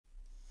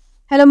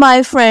Hello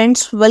my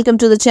friends, welcome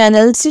to the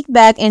channel. Sit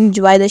back and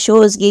enjoy the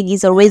show. Özge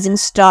is a rising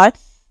star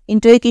in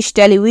Turkish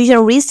television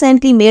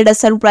recently made a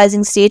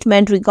surprising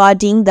statement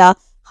regarding the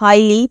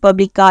highly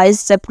publicized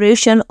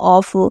separation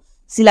of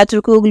Sıla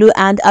Türkoğlu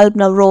and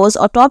Navruz,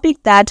 a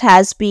topic that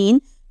has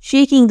been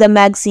shaking the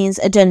magazine's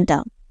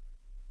agenda.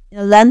 In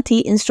a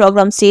lengthy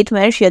Instagram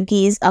statement,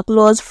 Yağız, a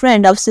close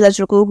friend of Sıla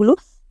Türkoğlu,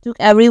 took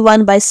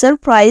everyone by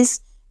surprise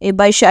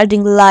by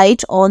shedding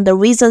light on the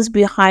reasons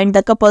behind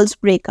the couple's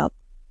breakup.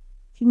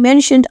 He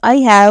mentioned, "I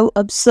have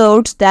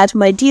observed that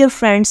my dear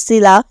friend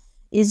Sıla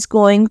is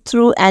going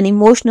through an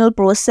emotional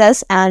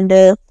process and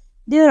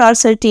there are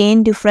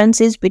certain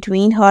differences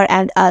between her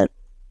and us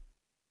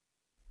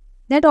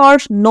that are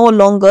no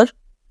longer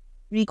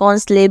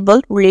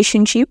reconcilable.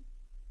 Relationship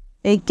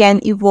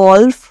can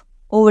evolve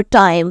over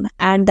time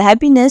and the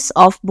happiness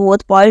of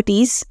both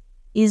parties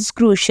is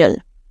crucial."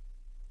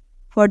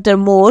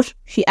 Furthermore,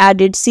 she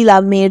added,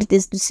 Sıla made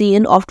this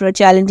decision after a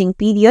challenging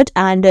period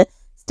and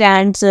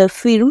stands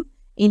firm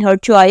in her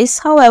choice.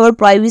 However,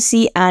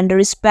 privacy and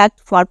respect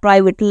for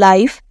private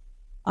life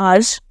are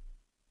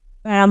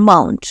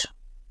paramount.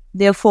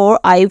 Therefore,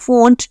 I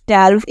won't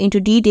delve into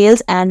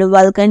details and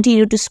will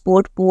continue to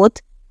support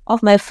both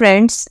of my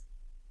friends,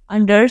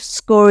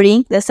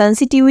 underscoring the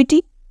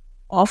sensitivity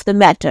of the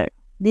matter.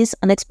 This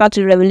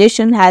unexpected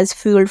revelation has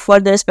fueled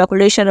further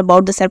speculation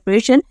about the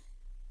separation,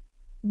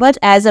 but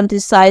as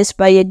emphasized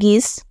by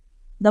Yağız,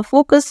 the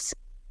focus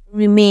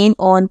remain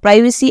on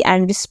privacy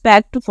and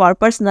respect for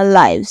personal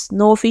lives.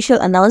 No official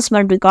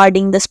announcement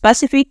regarding the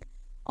specific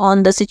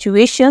on the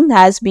situation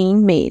has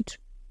been made.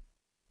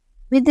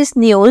 With this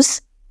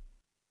news,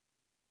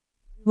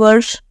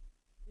 we're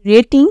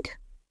rating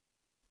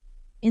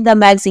in the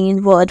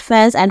magazine world,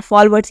 fans and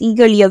followers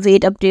eagerly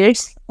await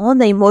updates on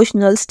the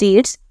emotional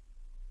states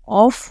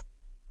of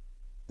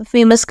the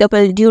famous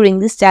couple during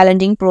this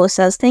challenging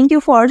process. Thank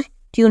you for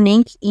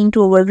tuning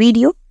into our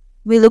video.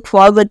 We look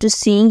forward to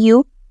seeing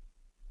you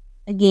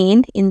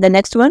again in the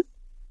next one.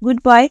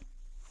 Goodbye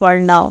for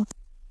now.